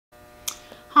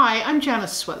Hi, I'm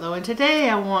Janice Switlo, and today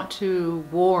I want to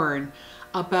warn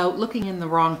about looking in the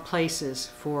wrong places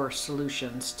for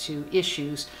solutions to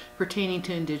issues pertaining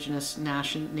to Indigenous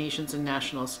nations and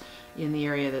nationals in the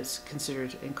area that's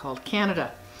considered and called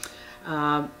Canada.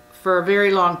 For a very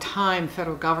long time, the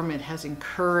federal government has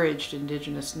encouraged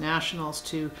Indigenous nationals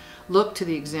to look to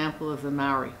the example of the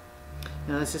Maori.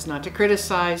 Now, this is not to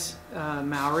criticize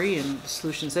Maori and the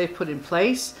solutions they've put in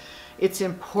place. It's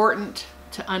important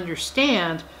to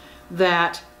understand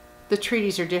that the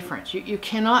treaties are different. You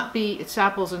cannot be, it's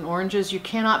apples and oranges, you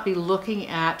cannot be looking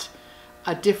at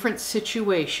a different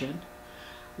situation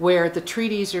where the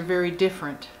treaties are very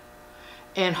different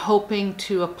and hoping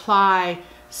to apply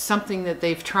something that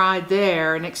they've tried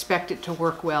there and expect it to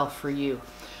work well for you.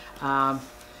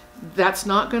 That's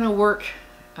not going to work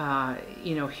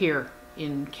here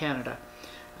in Canada.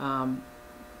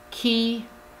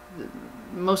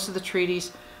 Most of the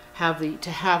treaties have the to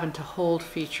have and to hold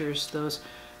features, the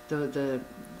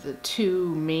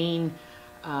two main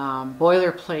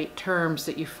boilerplate terms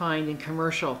that you find in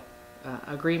commercial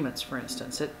agreements, for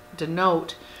instance, that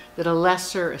denote that a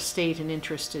lesser estate and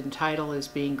interest in title is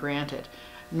being granted,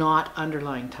 not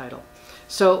underlying title.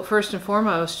 So first and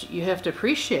foremost, you have to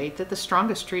appreciate that the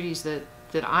strongest treaties that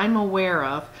I'm aware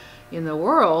of in the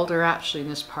world are actually in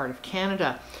this part of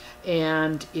Canada,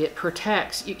 and it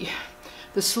protects.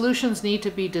 The solutions need to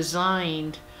be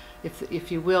designed,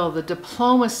 if you will, the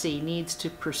diplomacy needs to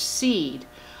proceed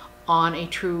on a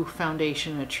true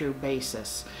foundation, a true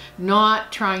basis.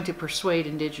 Not trying to persuade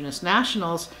Indigenous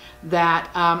nationals that,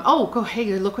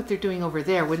 hey, look what they're doing over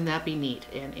there, wouldn't that be neat?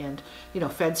 And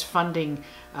Fed's funding,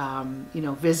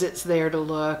 visits there to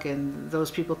look, and those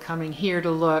people coming here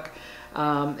to look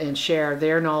and share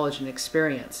their knowledge and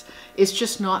experience. It's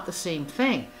just not the same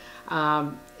thing.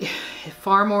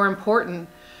 Far more important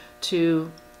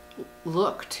to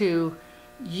look to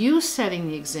you setting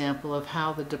the example of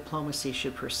how the diplomacy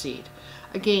should proceed.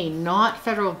 Again, not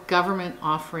federal government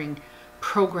offering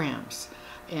programs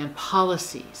and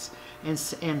policies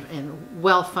and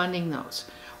well funding those.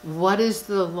 What is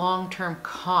the long-term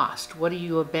cost? What are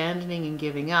you abandoning and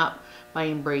giving up by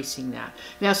embracing that?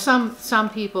 Now, some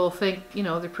people think,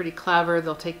 they're pretty clever,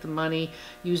 they'll take the money,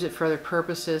 use it for other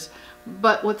purposes,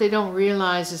 but what they don't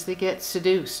realize is they get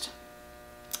seduced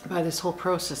by this whole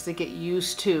process. They get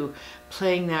used to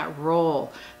playing that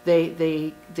role.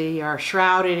 They are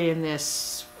shrouded in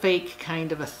this fake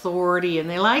kind of authority, and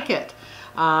they like it,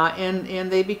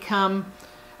 and they become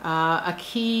a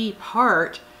key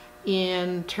part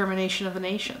in termination of the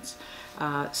nations.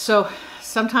 So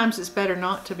sometimes it's better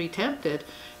not to be tempted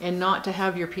and not to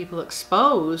have your people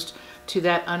exposed to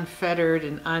that unfettered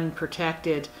and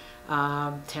unprotected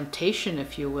temptation,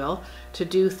 if you will, to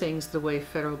do things the way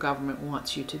federal government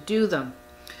wants you to do them.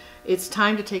 It's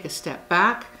time to take a step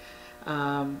back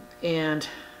and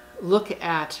look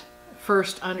at,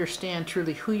 first, understand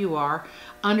truly who you are,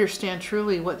 understand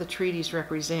truly what the treaties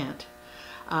represent,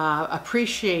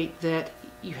 appreciate that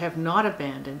you have not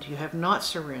abandoned, you have not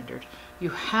surrendered, you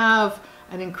have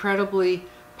an incredibly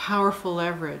powerful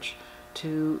leverage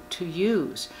to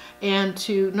use, and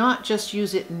to not just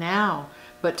use it now,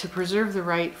 but to preserve the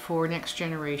right for next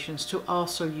generations to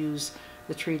also use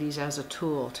the treaties as a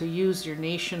tool, to use your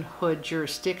nationhood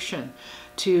jurisdiction,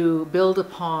 to build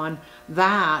upon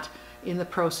that in the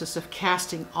process of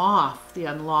casting off the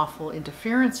unlawful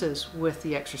interferences with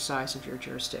the exercise of your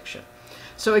jurisdiction.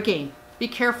 So again, be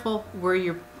careful where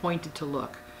you're pointed to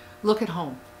look. Look at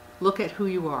home. Look at who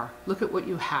you are. Look at what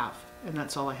you have. And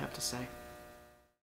that's all I have to say.